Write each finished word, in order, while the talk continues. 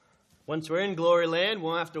Once we're in glory land, we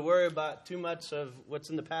won't have to worry about too much of what's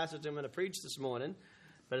in the passage I'm going to preach this morning.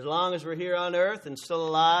 But as long as we're here on earth and still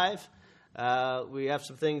alive, we have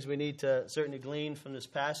some things we need to certainly glean from this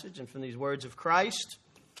passage and from these words of Christ.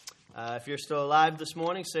 If you're still alive this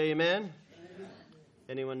morning, say amen. Amen.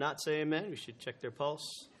 Anyone not say amen? We should check their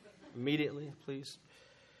pulse immediately, please.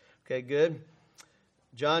 Okay, good.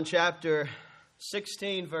 John chapter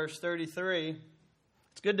 16, verse 33.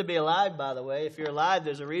 It's good to be alive, by the way. If you're alive,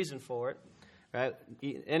 there's a reason for it, right?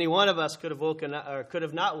 Any one of us could have woken up, or could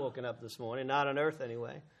have not woken up this morning, not on earth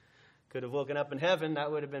anyway. Could have woken up in heaven.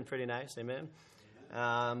 That would have been pretty nice, amen.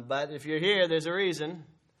 But if you're here, there's a reason,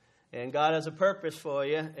 and God has a purpose for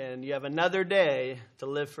you, and you have another day to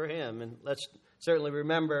live for Him. And let's certainly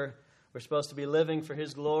remember we're supposed to be living for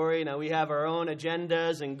His glory. Now, we have our own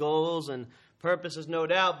agendas and goals and purposes, no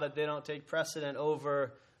doubt, but they don't take precedent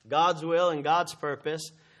over God's will and God's purpose.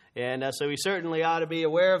 And so we certainly ought to be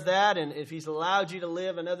aware of that. And if He's allowed you to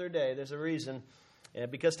live another day, there's a reason.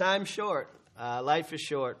 Because time's short. Life is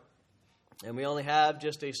short. And we only have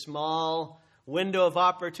just a small window of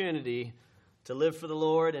opportunity to live for the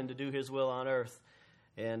Lord and to do His will on earth.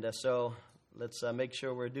 And so let's make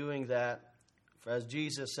sure we're doing that. For as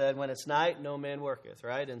Jesus said, when it's night, no man worketh,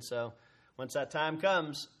 right? And so once that time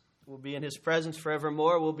comes, we'll be in His presence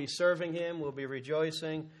forevermore. We'll be serving Him. We'll be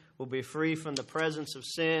rejoicing. We'll be free from the presence of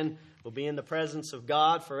sin. We'll be in the presence of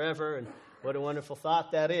God forever. And what a wonderful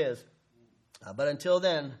thought that is. But until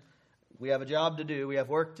then, we have a job to do. We have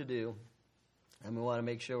work to do. And we want to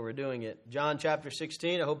make sure we're doing it. John chapter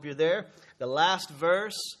 16, I hope you're there. The last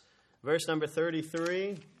verse, verse number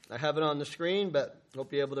 33. I have it on the screen, but I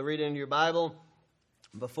hope you're able to read it in your Bible.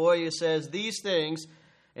 Before you says, these things,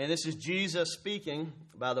 and this is Jesus speaking,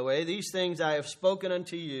 by the way, these things I have spoken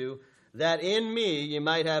unto you, that in me you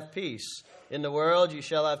might have peace. In the world you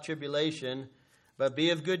shall have tribulation, but be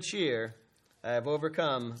of good cheer. I have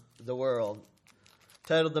overcome the world.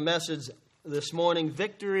 Titled the message this morning,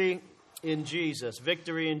 Victory in Jesus.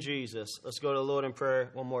 Victory in Jesus. Let's go to the Lord in prayer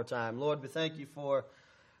one more time. Lord, we thank You for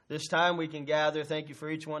this time we can gather. Thank You for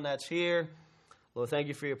each one that's here. Lord, thank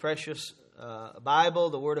You for Your precious Bible,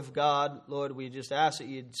 the Word of God. Lord, we just ask that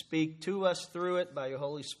You'd speak to us through it by Your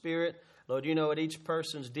Holy Spirit. Lord, You know what each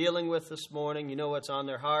person's dealing with this morning. You know what's on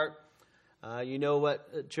their heart. You know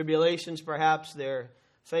what tribulations perhaps they're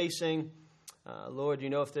facing. Lord, You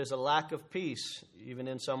know if there's a lack of peace, even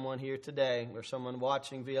in someone here today or someone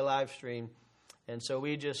watching via live stream. And so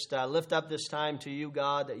we just lift up this time to You,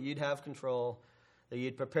 God, that You'd have control, that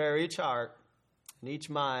You'd prepare each heart and each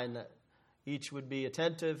mind, that each would be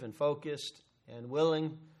attentive and focused and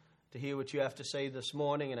willing to hear what You have to say this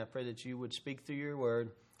morning. And I pray that You would speak through Your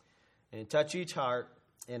word and touch each heart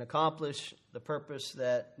and accomplish the purpose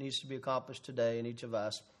that needs to be accomplished today in each of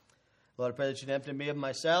us. Lord, I pray that You'd empty me of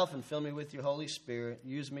myself and fill me with Your Holy Spirit.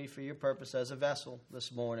 Use me for Your purpose as a vessel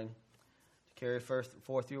this morning to carry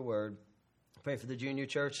forth Your word. I pray for the junior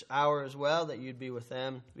church hour as well, that You'd be with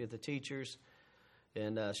them, be with the teachers,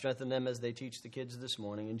 and strengthen them as they teach the kids this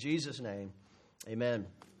morning. In Jesus' name, amen.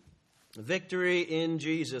 Victory in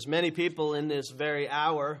Jesus. Many people in this very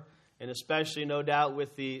hour, and especially no doubt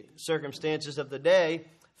with the circumstances of the day,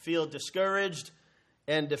 feel discouraged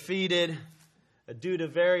and defeated due to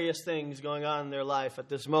various things going on in their life at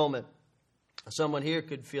this moment. Someone here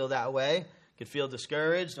could feel that way, could feel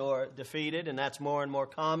discouraged or defeated, and that's more and more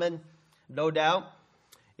common, no doubt,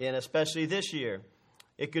 and especially this year.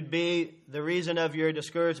 It could be the reason of your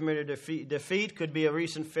discouragement or defeat could be a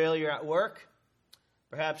recent failure at work.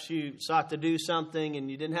 Perhaps you sought to do something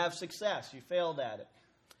and you didn't have success. You failed at it.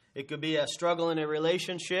 It could be a struggle in a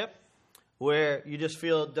relationship where you just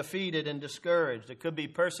feel defeated and discouraged. It could be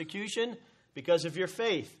persecution because of your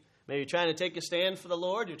faith. Maybe you're trying to take a stand for the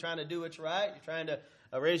Lord. You're trying to do what's right. You're trying to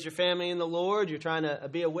raise your family in the Lord. You're trying to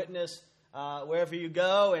be a witness wherever you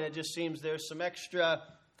go, and it just seems there's some extra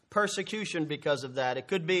persecution because of that. It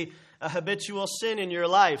could be a habitual sin in your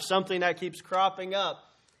life, something that keeps cropping up,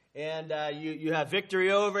 and you have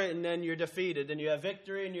victory over it, and then you're defeated, and you have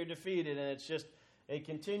victory, and you're defeated, and it's just a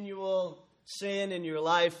continual sin in your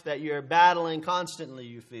life that you're battling constantly,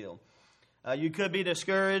 you feel. You could be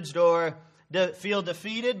discouraged or feel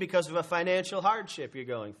defeated because of a financial hardship you're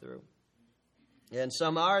going through. And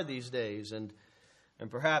some are these days, and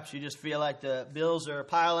perhaps you just feel like the bills are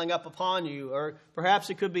piling up upon you, or perhaps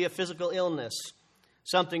it could be a physical illness,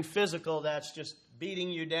 something physical that's just beating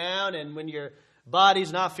you down, and when your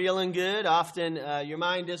body's not feeling good, often your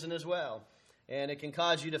mind isn't as well, and it can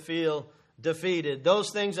cause you to feel defeated. Those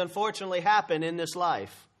things unfortunately happen in this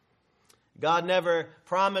life. God never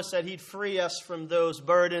promised that He'd free us from those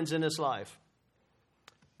burdens in this life.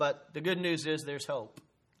 But the good news is there's hope.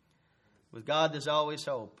 With God, there's always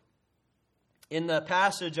hope. In the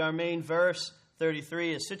passage our main verse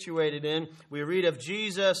 33 is situated in, we read of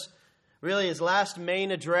Jesus, really his last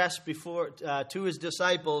main address to his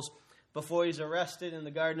disciples before he's arrested in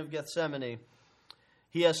the Garden of Gethsemane.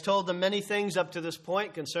 He has told them many things up to this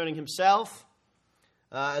point concerning himself,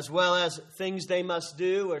 as well as things they must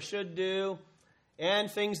do or should do, and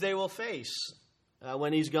things they will face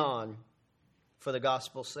when he's gone for the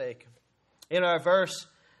gospel's sake. In our verse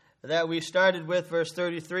that we started with, verse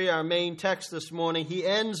 33, our main text this morning, he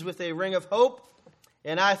ends with a ring of hope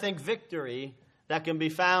and I think victory that can be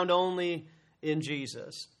found only in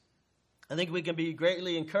Jesus. I think we can be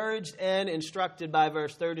greatly encouraged and instructed by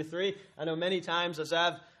verse 33. I know many times as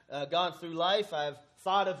I've gone through life, I've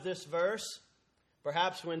thought of this verse,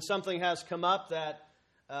 perhaps when something has come up that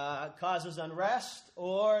causes unrest,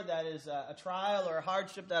 or that is a trial or a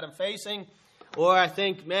hardship that I'm facing, or I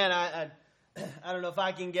think, man, I don't know if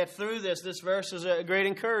I can get through this. This verse is a great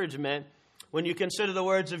encouragement when you consider the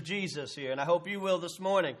words of Jesus here, and I hope you will this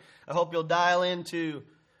morning. I hope you'll dial into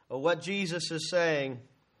what Jesus is saying,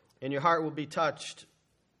 and your heart will be touched,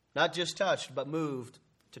 not just touched, but moved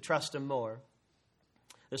to trust him more.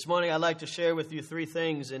 This morning I'd like to share with you three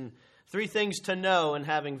things to know in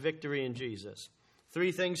having victory in Jesus.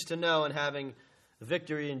 Three things to know in having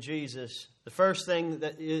victory in Jesus. The first thing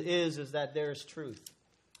that is that there is truth.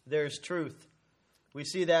 There is truth. We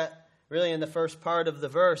see that really in the first part of the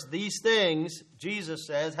verse. These things, Jesus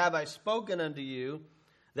says, have I spoken unto you,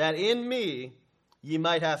 that in me ye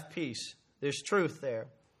might have peace. There's truth there.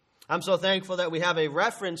 I'm so thankful that we have a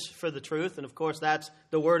reference for the truth, and of course that's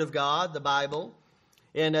the Word of God, the Bible.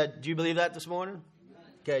 And do you believe that this morning?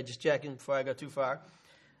 Okay, just checking before I go too far.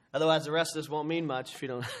 Otherwise, the rest of this won't mean much if you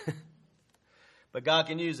don't. But God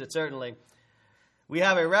can use it, certainly. We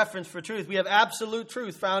have a reference for truth. We have absolute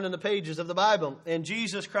truth found in the pages of the Bible. And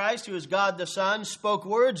Jesus Christ, who is God the Son, spoke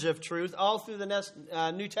words of truth all through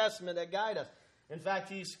the New Testament that guide us. In fact,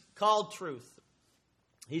 he's called truth.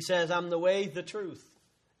 He says, I'm the way, the truth,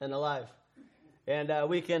 and the life. And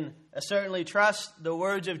we can certainly trust the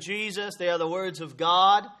words of Jesus. They are the words of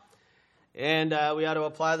God. And we ought to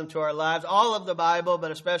apply them to our lives. All of the Bible,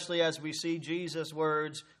 but especially as we see Jesus'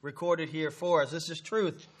 words recorded here for us. This is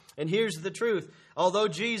truth. And here's the truth. Although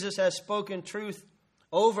Jesus has spoken truth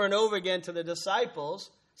over and over again to the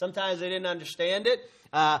disciples, sometimes they didn't understand it.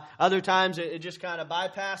 Other times it just kind of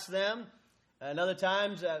bypassed them. And other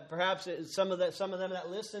times, perhaps some of them that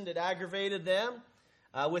listened, it aggravated them.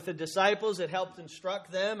 With the disciples, it helped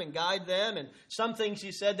instruct them and guide them. And some things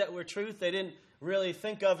he said that were truth, they didn't really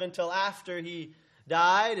think of until after he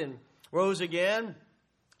died and rose again.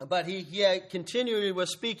 But he continually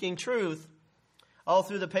was speaking truth all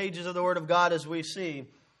through the pages of the Word of God, as we see.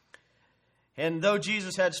 And though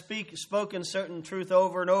Jesus had spoken certain truth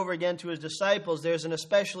over and over again to his disciples, there's an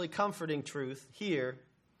especially comforting truth here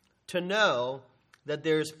to know that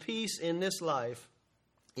there's peace in this life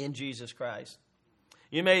in Jesus Christ.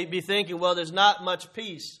 You may be thinking, well, there's not much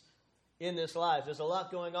peace in this life. There's a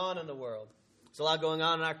lot going on in the world. There's a lot going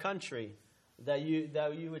on in our country that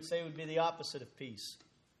you would say would be the opposite of peace.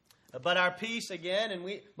 But our peace, again, and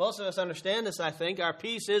most of us understand this, I think, our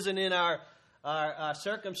peace isn't in our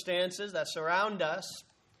circumstances that surround us.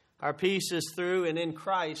 Our peace is through and in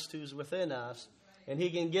Christ who's within us. And he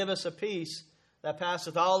can give us a peace that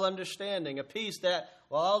passeth all understanding. A peace that,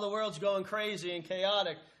 while all the world's going crazy and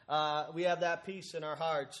chaotic, we have that peace in our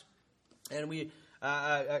hearts. And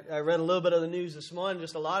I read a little bit of the news this morning,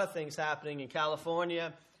 just a lot of things happening in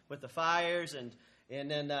California with the fires and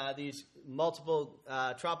then these multiple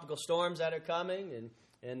tropical storms that are coming,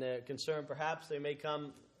 and they're concerned perhaps they may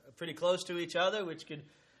come pretty close to each other, which could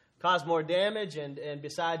cause more damage. And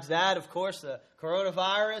besides that, of course, the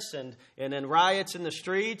coronavirus and then riots in the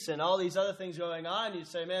streets and all these other things going on. You'd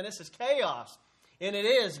say, man, this is chaos. And it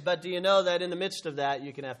is, but do you know that in the midst of that,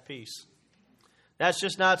 you can have peace? That's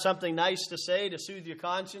just not something nice to say to soothe your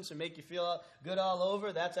conscience and make you feel good all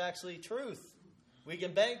over. That's actually truth we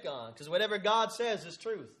can bank on, because whatever God says is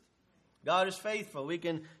truth. God is faithful. We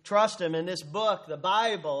can trust him. In this book, the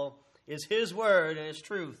Bible, is his word and his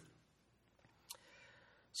truth.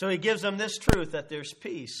 So he gives them this truth, that there's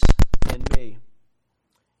peace in me.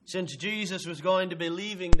 Since Jesus was going to be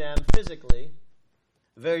leaving them physically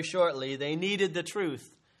very shortly, they needed the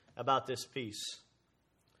truth about this peace.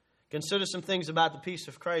 Consider some things about the peace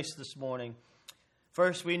of Christ this morning.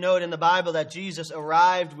 First, we note in the Bible that Jesus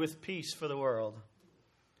arrived with peace for the world.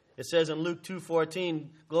 It says in Luke 2:14,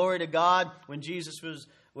 glory to God, when Jesus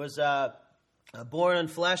was born in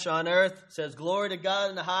flesh on earth, it says, glory to God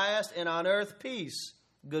in the highest, and on earth peace,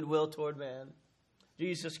 goodwill toward man.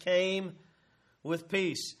 Jesus came with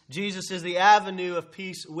peace. Jesus is the avenue of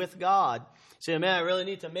peace with God. You say, man, I really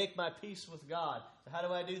need to make my peace with God. So how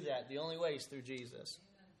do I do that? The only way is through Jesus.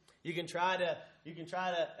 You can try to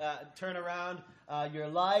turn around your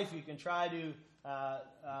life. You can try to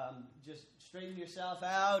just straighten yourself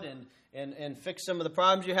out and fix some of the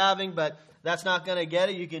problems you're having, but that's not going to get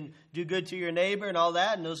it. You can do good to your neighbor and all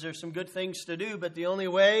that, and those are some good things to do, but the only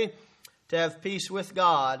way to have peace with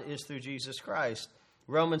God is through Jesus Christ.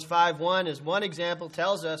 Romans 5:1 is one example,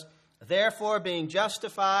 tells us, therefore being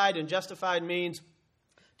justified, and justified means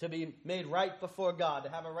to be made right before God, to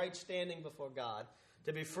have a right standing before God,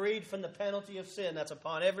 to be freed from the penalty of sin that's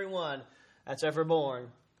upon everyone that's ever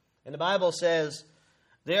born. And the Bible says,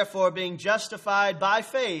 therefore being justified by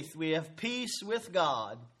faith, we have peace with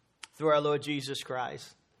God through our Lord Jesus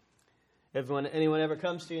Christ. If anyone ever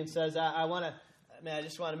comes to you and says, I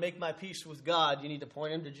just want to make my peace with God, you need to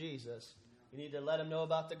point them to Jesus. You need to let them know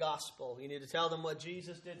about the gospel. You need to tell them what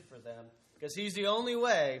Jesus did for them, because he's the only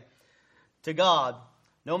way to God.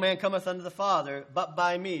 No man cometh unto the Father but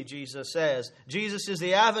by me, Jesus says. Jesus is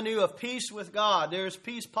the avenue of peace with God. There is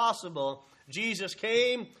peace possible. Jesus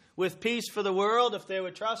came with peace for the world if they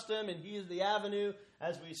would trust him, and he is the avenue,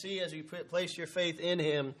 as we see, as you place your faith in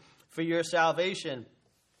him for your salvation.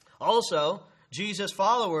 Also, Jesus'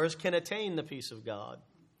 followers can attain the peace of God.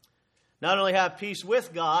 Not only have peace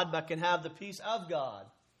with God, but can have the peace of God.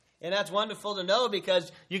 And that's wonderful to know,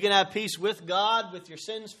 because you can have peace with God, with your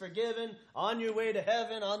sins forgiven, on your way to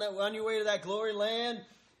heaven, on your way to that glory land.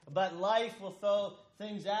 But life will throw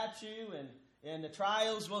things at you, and the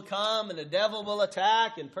trials will come, and the devil will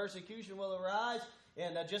attack, and persecution will arise.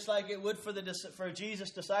 And just like it would for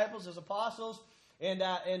Jesus' disciples, his apostles.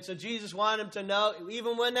 And so Jesus wanted them to know,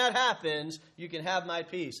 even when that happens, you can have my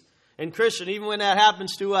peace. And Christian, even when that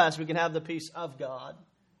happens to us, we can have the peace of God.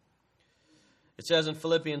 It says in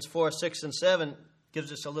Philippians 4:6-7,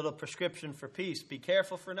 gives us a little prescription for peace. Be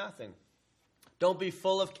careful for nothing. Don't be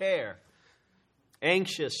full of care,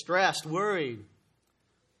 anxious, stressed, worried,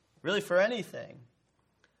 really for anything.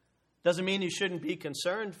 Doesn't mean you shouldn't be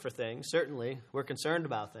concerned for things. Certainly, we're concerned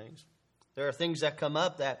about things. There are things that come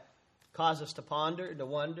up that cause us to ponder and to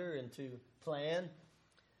wonder and to plan.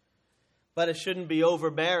 But it shouldn't be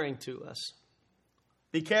overbearing to us.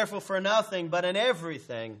 Be careful for nothing, but in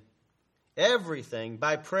everything,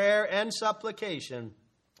 by prayer and supplication,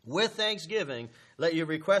 with thanksgiving, let your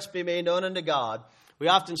requests be made known unto God. We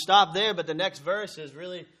often stop there, but the next verse is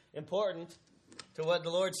really important to what the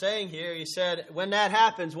Lord's saying here. He said, when that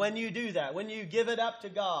happens, when you do that, when you give it up to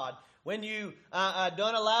God, when you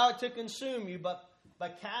don't allow it to consume you, but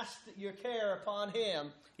cast your care upon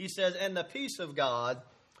him, he says, and the peace of God,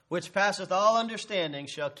 which passeth all understanding,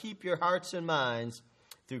 shall keep your hearts and minds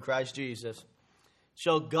through Christ Jesus.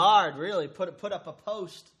 Shall guard, really, put up a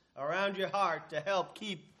post around your heart to help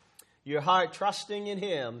keep your heart trusting in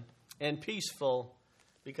him and peaceful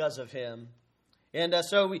because of him. And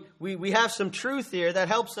so we have some truth here that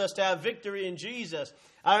helps us to have victory in Jesus.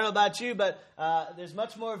 I don't know about you, but there's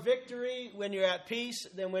much more victory when you're at peace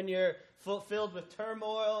than when you're filled with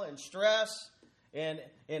turmoil and stress and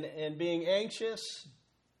being anxious.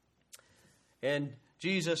 And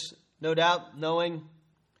Jesus, no doubt, knowing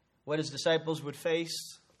what his disciples would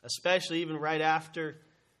face, especially even right after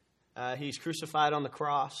he's crucified on the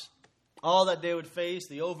cross, all that they would face,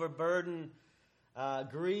 the overburdened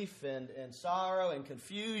grief and sorrow and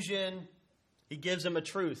confusion, he gives them a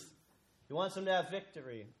truth. He wants them to have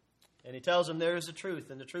victory. And he tells them there is a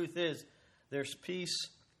truth, and the truth is there's peace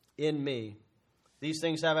in me. These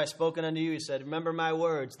things have I spoken unto you, he said. Remember my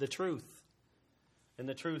words, the truth. And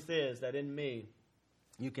the truth is that in me,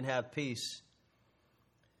 you can have peace.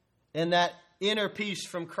 And that inner peace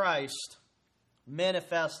from Christ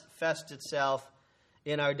manifests itself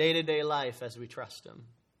in our day-to-day life as we trust him.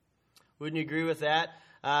 Wouldn't you agree with that?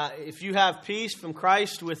 If you have peace from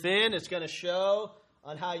Christ within, it's going to show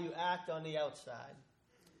on how you act on the outside.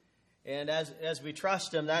 And as we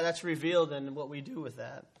trust him, that's revealed in what we do with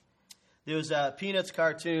that. There was a Peanuts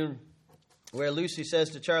cartoon where Lucy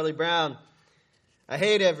says to Charlie Brown, I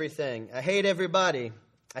hate everything. I hate everybody.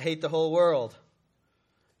 I hate the whole world.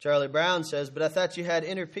 Charlie Brown says, but I thought you had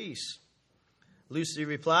inner peace. Lucy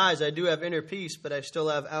replies, I do have inner peace, but I still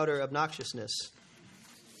have outer obnoxiousness.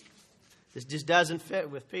 This just doesn't fit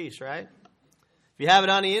with peace, right? If you have it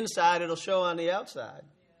on the inside, it'll show on the outside.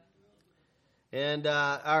 And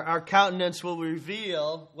our countenance will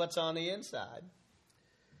reveal what's on the inside.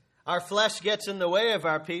 Our flesh gets in the way of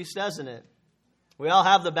our peace, doesn't it? We all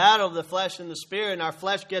have the battle of the flesh and the spirit, and our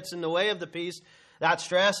flesh gets in the way of the peace. That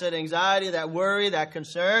stress, that anxiety, that worry, that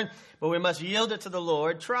concern. But we must yield it to the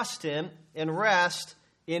Lord, trust him, and rest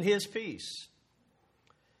in his peace.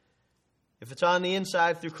 If it's on the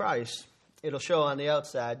inside through Christ, it'll show on the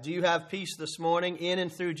outside. Do you have peace this morning in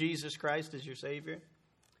and through Jesus Christ as your Savior?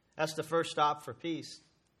 That's the first stop for peace.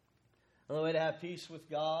 The only way to have peace with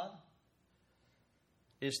God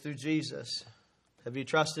is through Jesus. Have you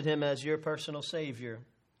trusted Him as your personal Savior?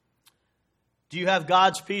 Do you have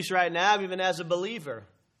God's peace right now, even as a believer?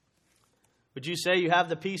 Would you say you have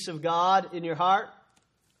the peace of God in your heart?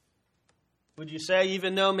 Would you say,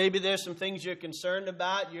 even though maybe there's some things you're concerned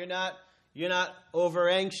about, you're not over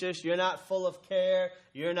anxious, you're not full of care,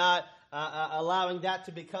 you're not allowing that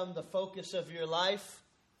to become the focus of your life?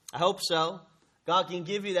 I hope so. God can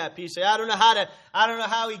give you that peace. Say, I don't know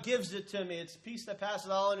how He gives it to me. It's peace that passes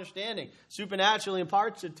all understanding. Supernaturally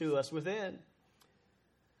imparts it to us within.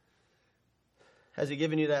 Has He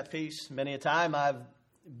given you that peace? Many a time I've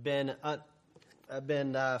been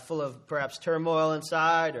full of perhaps turmoil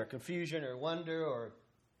inside, or confusion, or wonder, or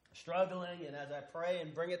struggling. And as I pray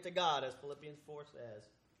and bring it to God, as Philippians 4 says,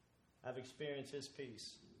 I've experienced His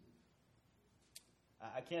peace.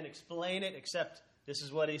 I can't explain it except this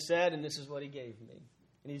is what He said and this is what He gave me.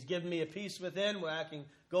 And He's given me a peace within where I can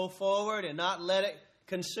go forward and not let it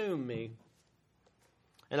consume me.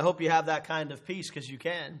 And I hope you have that kind of peace, because you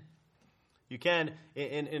can. You can.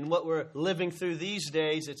 In what we're living through these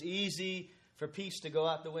days, it's easy for peace to go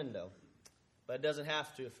out the window. But it doesn't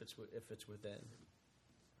have to if it's within.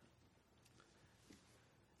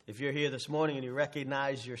 If you're here this morning and you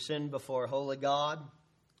recognize your sin before a holy God,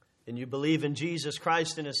 and you believe in Jesus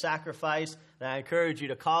Christ and His sacrifice, then I encourage you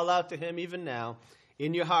to call out to Him even now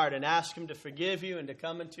in your heart and ask Him to forgive you and to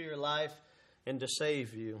come into your life and to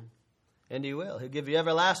save you. And He will. He'll give you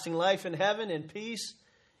everlasting life in heaven and peace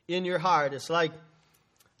in your heart. It's like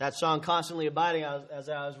that song, Constantly Abiding. As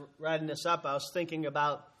I was writing this up, I was thinking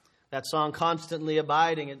about that song, Constantly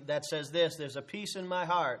Abiding, that says this: there's a peace in my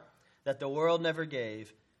heart that the world never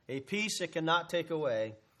gave, a peace it cannot take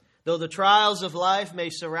away. Though the trials of life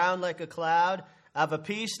may surround like a cloud, I've a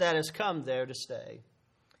peace that has come there to stay.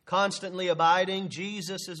 Constantly abiding,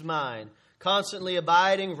 Jesus is mine. Constantly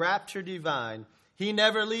abiding, rapture divine. He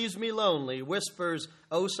never leaves me lonely, whispers,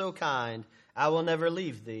 oh so kind, I will never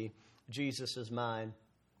leave thee, Jesus is mine.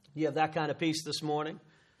 You have that kind of peace this morning?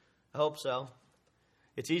 I hope so.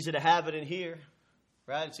 It's easy to have it in here,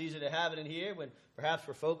 right? It's easy to have it in here when perhaps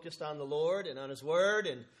we're focused on the Lord and on His Word,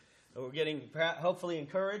 and we're getting hopefully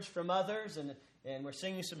encouraged from others, and we're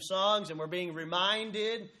singing some songs, and we're being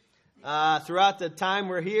reminded throughout the time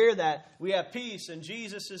we're here that we have peace, and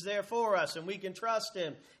Jesus is there for us, and we can trust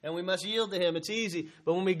Him, and we must yield to Him. It's easy.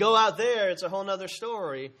 But when we go out there, it's a whole other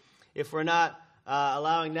story if we're not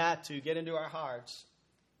allowing that to get into our hearts,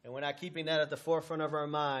 and we're not keeping that at the forefront of our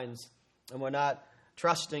minds, and we're not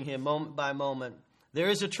trusting Him moment by moment. There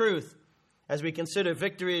is a truth. As we consider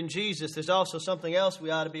victory in Jesus, there's also something else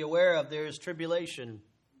we ought to be aware of. There is tribulation.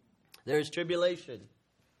 There is tribulation. It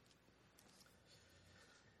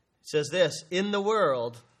says this: in the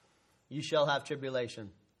world you shall have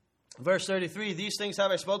tribulation. Verse 33, these things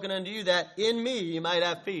have I spoken unto you, that in me you might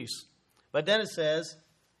have peace. But then it says,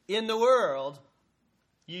 in the world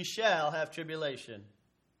you shall have tribulation.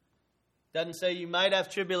 Doesn't say you might have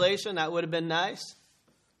tribulation. That would have been nice.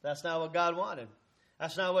 That's not what God wanted.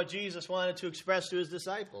 That's not what Jesus wanted to express to His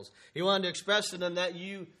disciples. He wanted to express to them that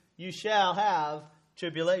you shall have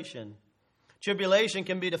tribulation. Tribulation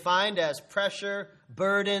can be defined as pressure,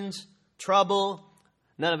 burdens, trouble.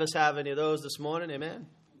 None of us have any of those this morning. Amen?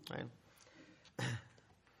 Right.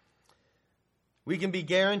 We can be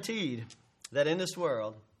guaranteed that in this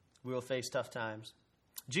world we will face tough times.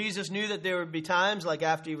 Jesus knew that there would be times, like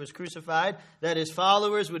after He was crucified, that His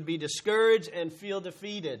followers would be discouraged and feel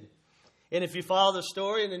defeated. And if you follow the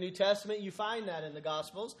story in the New Testament, you find that in the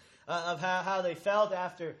Gospels of how they felt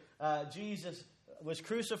after Jesus was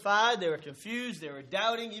crucified. They were confused. They were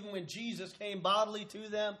doubting. Even when Jesus came bodily to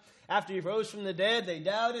them, after He rose from the dead, they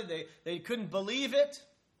doubted. They couldn't believe it.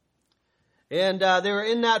 And they were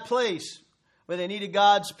in that place where they needed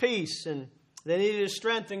God's peace, and they needed His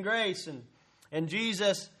strength and grace. And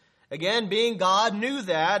Jesus, again, being God, knew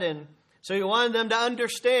that. And so He wanted them to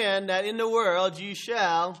understand that in the world you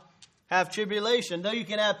shall have tribulation. Though you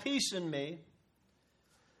can have peace in me,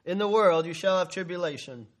 in the world you shall have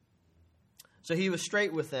tribulation. So He was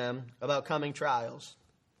straight with them about coming trials.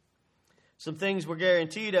 Some things we're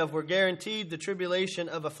guaranteed of. We're guaranteed the tribulation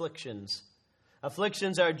of afflictions.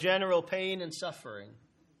 Afflictions are general pain and suffering.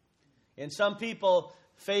 And some people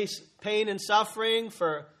face pain and suffering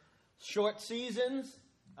for short seasons,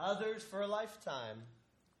 others for a lifetime.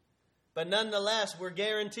 But nonetheless, we're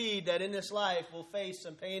guaranteed that in this life we'll face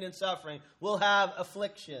some pain and suffering. We'll have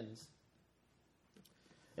afflictions.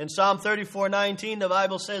 In Psalm 34:19, the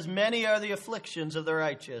Bible says, "Many are the afflictions of the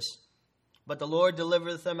righteous, but the Lord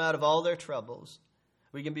delivereth them out of all their troubles."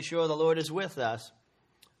 We can be sure the Lord is with us.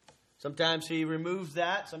 Sometimes He removes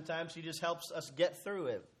that. Sometimes He just helps us get through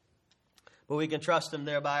it. But we can trust Him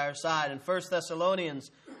there by our side. In 1 Thessalonians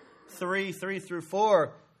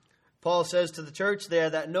 3:3-4, Paul says to the church there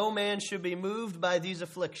that no man should be moved by these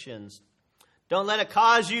afflictions. Don't let it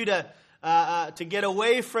cause you to get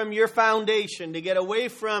away from your foundation, to get away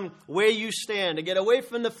from where you stand, to get away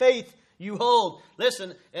from the faith you hold.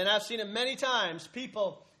 Listen, and I've seen it many times,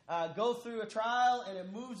 people go through a trial and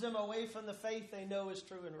it moves them away from the faith they know is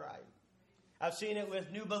true and right. I've seen it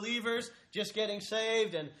with new believers just getting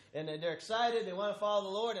saved and they're excited, they want to follow the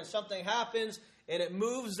Lord, and something happens and it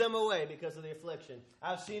moves them away because of the affliction.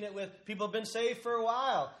 I've seen it with people who've been saved for a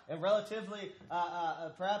while and relatively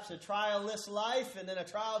perhaps a trial-less life, and then a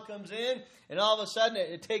trial comes in and all of a sudden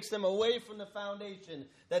it takes them away from the foundation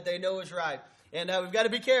that they know is right. And we've got to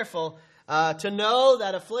be careful to know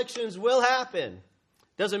that afflictions will happen.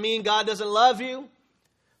 Doesn't mean God doesn't love you,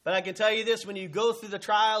 but I can tell you this, when you go through the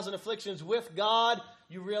trials and afflictions with God,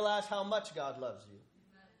 you realize how much God loves you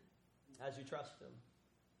as you trust Him.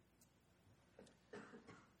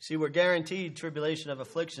 See, we're guaranteed tribulation of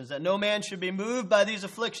afflictions, that no man should be moved by these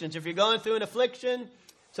afflictions. If you're going through an affliction,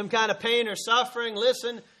 some kind of pain or suffering,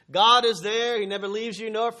 listen, God is there. He never leaves you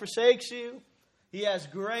nor forsakes you. He has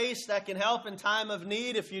grace that can help in time of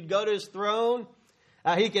need if you'd go to His throne.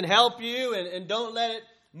 He can help you, and don't let it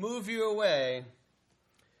move you away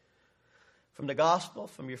from the gospel,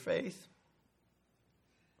 from your faith,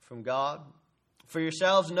 from God. For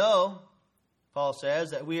yourselves know, Paul says,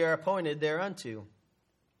 that we are appointed thereunto.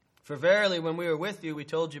 For verily, when we were with you, we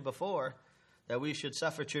told you before that we should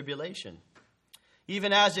suffer tribulation.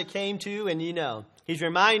 Even as it came to, and you know, he's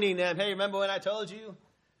reminding them, hey, remember when I told you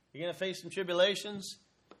you're going to face some tribulations?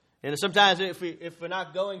 And sometimes if we're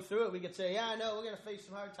not going through it, we could say, yeah, I know, we're going to face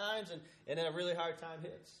some hard times, and then a really hard time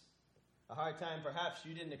hits. A hard time perhaps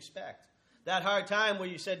you didn't expect. That hard time where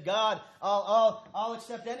you said, God, I'll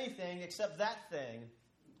accept anything except that thing.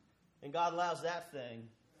 And God allows that thing.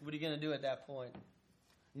 What are you going to do at that point?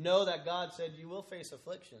 Know that God said you will face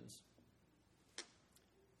afflictions.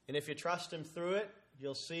 And if you trust Him through it,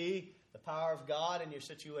 you'll see the power of God in your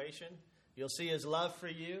situation. You'll see His love for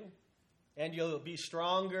you. And you'll be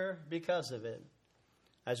stronger because of it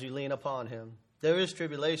as you lean upon Him. There is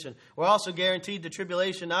tribulation. We're also guaranteed the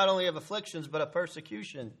tribulation not only of afflictions, but of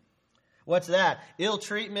persecution. What's that? Ill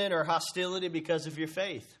treatment or hostility because of your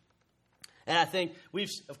faith. And I think we've,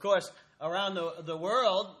 of course, around the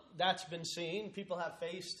world, that's been seen. People have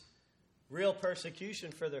faced real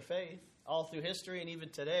persecution for their faith all through history and even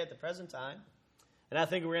today at the present time. And I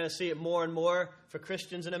think we're going to see it more and more for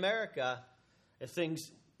Christians in America if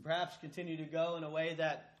things perhaps continue to go in a way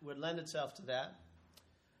that would lend itself to that.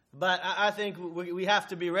 But I think we have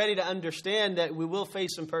to be ready to understand that we will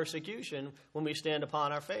face some persecution when we stand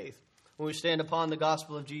upon our faith, when we stand upon the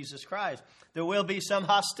gospel of Jesus Christ. There will be some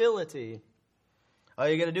hostility. All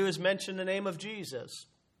you're going to do is mention the name of Jesus.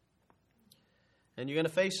 And you're going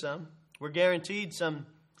to face some. We're guaranteed some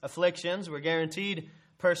afflictions. We're guaranteed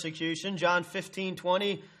persecution. John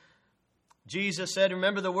 15:20, Jesus said,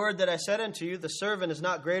 remember the word that I said unto you, the servant is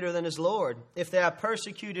not greater than his Lord. If they have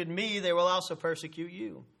persecuted me, they will also persecute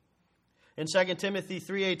you. In 2 Timothy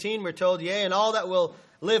 3:18, we're told, yea, and all that will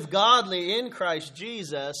live godly in Christ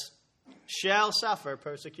Jesus shall suffer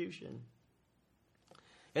persecution.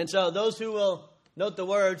 And so those who will, note the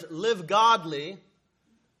words, live godly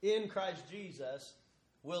in Christ Jesus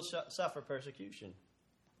will suffer persecution.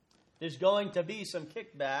 There's going to be some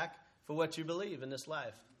kickback for what you believe in this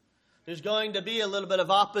life. There's going to be a little bit of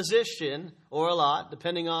opposition, or a lot,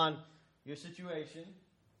 depending on your situation,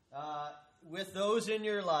 with those in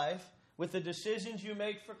your life, with the decisions you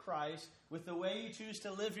make for Christ, with the way you choose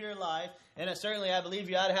to live your life. And certainly I believe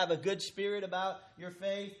you ought to have a good spirit about your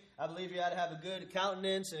faith. I believe you ought to have a good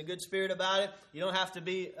countenance and a good spirit about it. You don't have to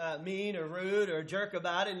be mean or rude or a jerk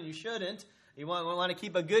about it, and you shouldn't. You want to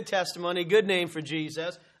keep a good testimony, a good name for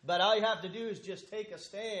Jesus. But all you have to do is just take a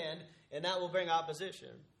stand, and that will bring opposition.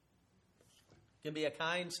 It can be a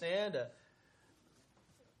kind stand,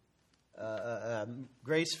 a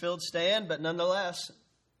grace-filled stand, but nonetheless,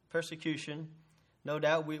 persecution, no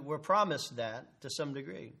doubt we're promised that to some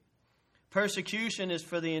degree. Persecution is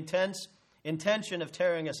for the intention of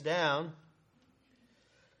tearing us down.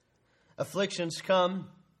 Afflictions come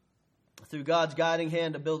through God's guiding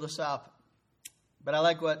hand to build us up. But I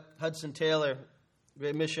like what Hudson Taylor,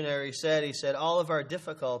 great missionary, said. He said, all of our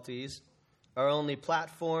difficulties are only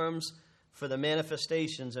platforms for the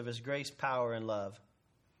manifestations of His grace, power, and love.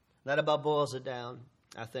 That about boils it down.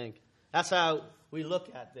 I think. That's how we look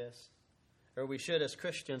at this, or we should as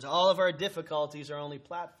Christians. All of our difficulties are only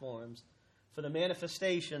platforms for the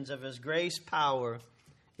manifestations of His grace, power,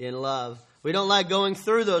 in love. We don't like going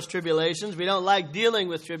through those tribulations. We don't like dealing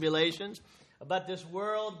with tribulations, but this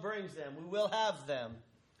world brings them. We will have them.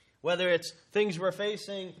 Whether it's things we're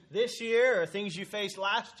facing this year or things you faced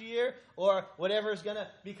last year or whatever is going to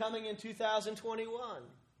be coming in 2021.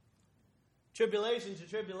 Tribulation to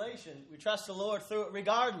tribulation. We trust the Lord through it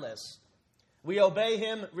regardless. We obey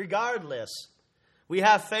Him regardless. We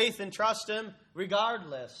have faith and trust Him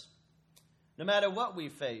regardless. No matter what we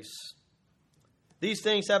face. These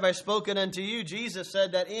things have I spoken unto you. Jesus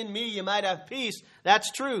said that in me you might have peace.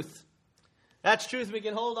 That's truth. That's truth we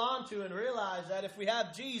can hold on to and realize that if we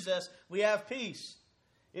have Jesus, we have peace.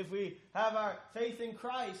 If we have our faith in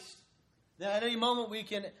Christ, then at any moment we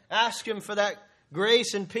can ask Him for that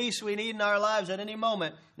grace and peace we need in our lives at any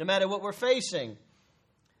moment, no matter what we're facing.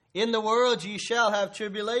 In the world ye shall have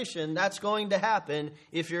tribulation. That's going to happen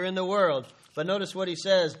if you're in the world. But notice what He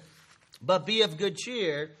says. But be of good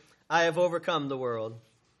cheer, I have overcome the world.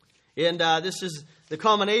 And this is the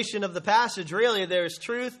culmination of the passage. Really, there's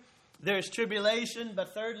truth, there's tribulation,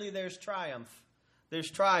 but thirdly, there's triumph. There's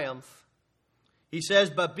triumph. He says,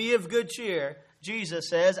 but be of good cheer. Jesus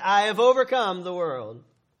says, I have overcome the world.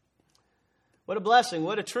 What a blessing,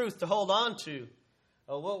 what a truth to hold on to.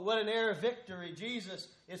 What an air of victory. Jesus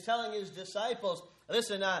is telling His disciples,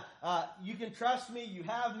 listen, you can trust me, you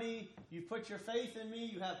have me, you put your faith in me,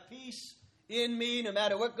 you have peace in me, no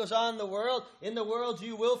matter what goes on in the world. In the world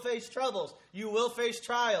you will face troubles, you will face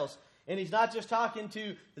trials. And He's not just talking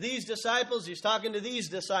to these disciples, He's talking to these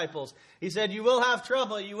disciples. He said, you will have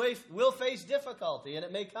trouble, you will face difficulty, and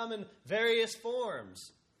it may come in various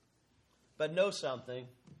forms. But know something,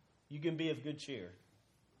 you can be of good cheer.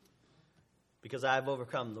 Because I have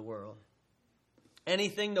overcome the world.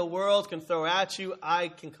 Anything the world can throw at you, I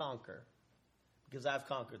can conquer. Because I've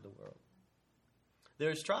conquered the world.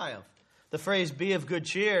 There's triumph. The phrase, be of good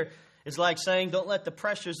cheer, is like saying, don't let the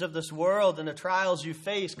pressures of this world and the trials you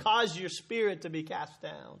face cause your spirit to be cast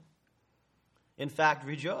down. In fact,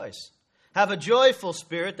 rejoice. Have a joyful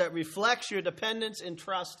spirit that reflects your dependence and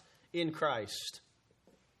trust in Christ.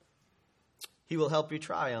 He will help you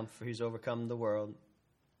triumph, for He's overcome the world.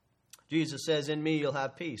 Jesus says, in me you'll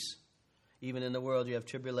have peace. Even in the world you have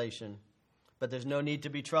tribulation. But there's no need to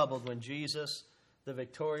be troubled when Jesus, the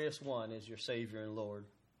victorious one, is your Savior and Lord.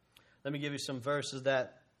 Let me give you some verses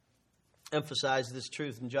that emphasize this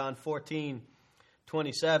truth. In John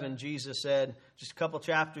 14:27, Jesus said, just a couple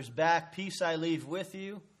chapters back, peace I leave with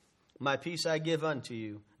you, my peace I give unto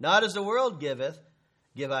you. Not as the world giveth,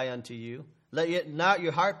 give I unto you. Let yet not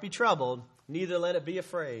your heart be troubled, neither let it be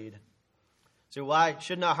afraid. So why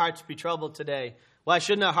shouldn't our hearts be troubled today? Why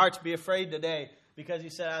shouldn't our hearts be afraid today? Because He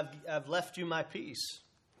said, I've left you my peace.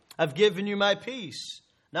 I've given you my peace.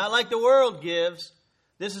 Not like the world gives.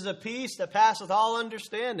 This is a peace that passeth all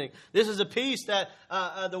understanding. This is a peace that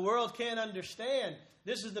the world can't understand.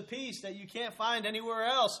 This is the peace that you can't find anywhere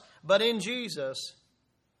else but in Jesus.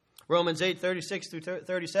 Romans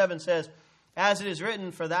 8:36-37 says, as it is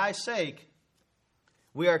written, for thy sake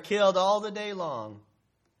we are killed all the day long.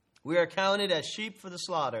 We are counted as sheep for the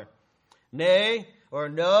slaughter. Nay, or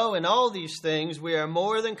no, in all these things we are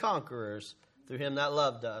more than conquerors through Him that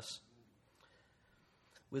loved us.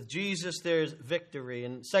 With Jesus there's victory.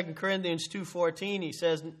 In 2 Corinthians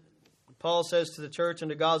 2:14, Paul says to the church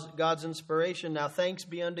under God's inspiration, now thanks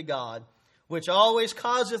be unto God, which always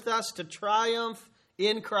causeth us to triumph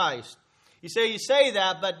in Christ. You say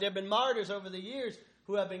that, but there have been martyrs over the years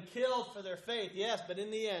who have been killed for their faith. Yes, but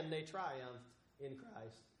in the end they triumphed in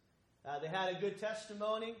Christ. They had a good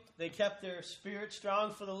testimony. They kept their spirit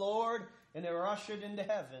strong for the Lord, and they were ushered into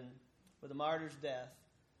heaven with a martyr's death.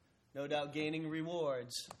 No doubt gaining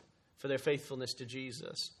rewards for their faithfulness to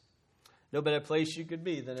Jesus. No better place you could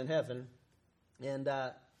be than in heaven. And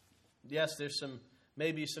yes, there's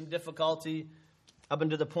maybe some difficulty up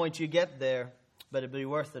until the point you get there, but it'll be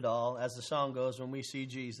worth it all, as the song goes, when we see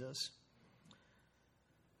Jesus.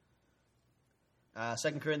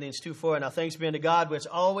 2 Corinthians 2:4, now thanks be unto God, which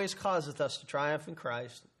always causeth us to triumph in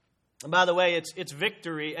Christ. And by the way, it's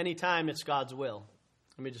victory anytime it's God's will.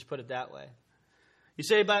 Let me just put it that way. You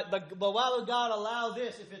say, but why would God allow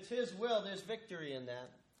this? If it's His will, there's victory in that.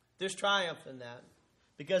 There's triumph in that.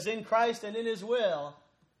 Because in Christ and in His will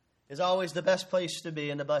is always the best place to be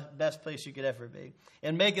and the best place you could ever be.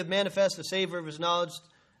 And maketh manifest the savor of His knowledge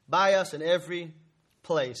by us in every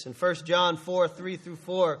place. In 1 John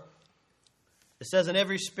 4:3-4, it says, and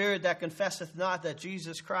every spirit that confesseth not that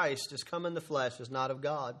Jesus Christ is come in the flesh is not of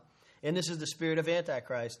God. And this is the spirit of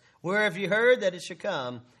Antichrist. Where have you heard that it should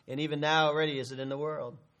come? And even now already is it in the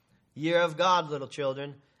world. Ye are of God, little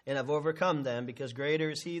children, and have overcome them, because greater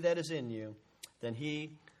is he that is in you than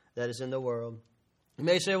he that is in the world. You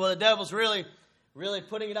may say, well, the devil's really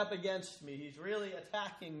putting it up against me. He's really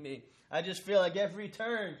attacking me. I just feel like every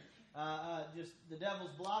turn, just the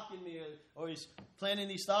devil's blocking me, or he's planting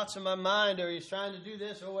these thoughts in my mind, or he's trying to do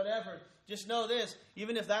this or whatever. Just know this,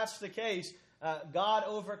 even if that's the case, God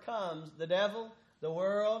overcomes the devil, the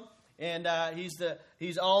world, and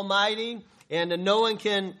he's almighty, and no one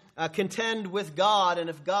can contend with God. And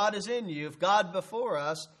if God is in you, if God before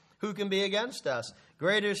us, who can be against us?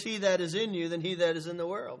 Greater is he that is in you than he that is in the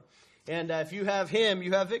world. And if you have him,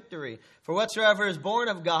 you have victory. For whatsoever is born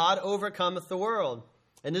of God overcometh the world.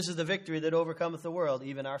 And this is the victory that overcometh the world,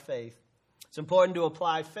 even our faith. It's important to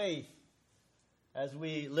apply faith as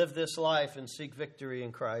we live this life and seek victory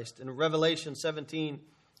in Christ. In Revelation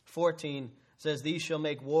 17:14 says, these shall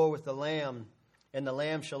make war with the Lamb, and the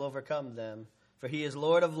Lamb shall overcome them. For he is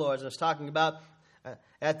Lord of lords. And it's talking about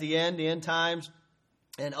at the end times,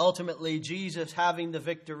 and ultimately Jesus having the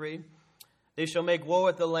victory. They shall make war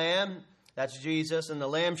with the Lamb, that's Jesus, and the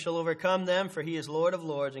Lamb shall overcome them, for he is Lord of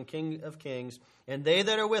lords and King of kings. And they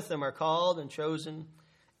that are with him are called and chosen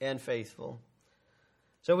and faithful.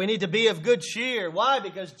 So we need to be of good cheer. Why?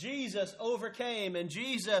 Because Jesus overcame and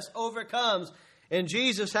Jesus overcomes. And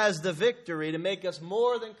Jesus has the victory to make us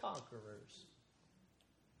more than conquerors.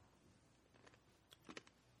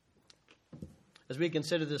 As we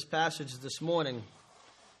consider this passage this morning,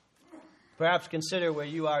 perhaps consider where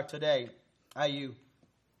you are today. Are you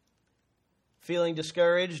feeling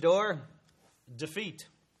discouraged or defeat?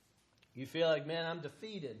 You feel like, man, I'm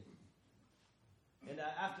defeated. And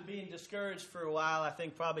after being discouraged for a while, I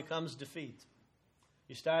think probably comes defeat.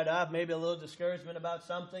 You start up, maybe a little discouragement about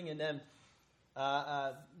something, and then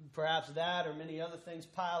perhaps that or many other things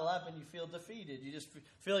pile up and you feel defeated. You just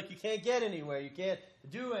feel like you can't get anywhere. You can't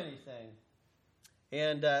do anything.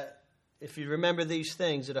 And if you remember these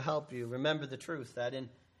things, it'll help you. Remember the truth that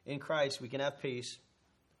in Christ we can have peace.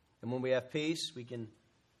 And when we have peace, we can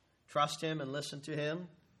trust him and listen to him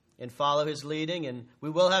and follow his leading. And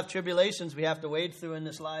we will have tribulations we have to wade through in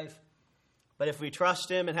this life. But if we trust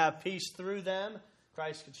him and have peace through them,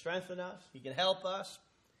 Christ can strengthen us. He can help us.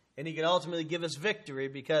 And he can ultimately give us victory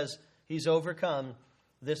because he's overcome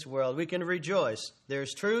this world. We can rejoice.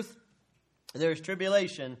 There's truth, there's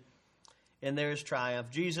tribulation, and there's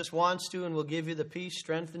triumph. Jesus wants to and will give you the peace,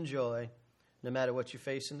 strength, and joy no matter what you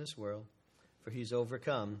face in this world, for he's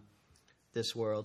overcome this world.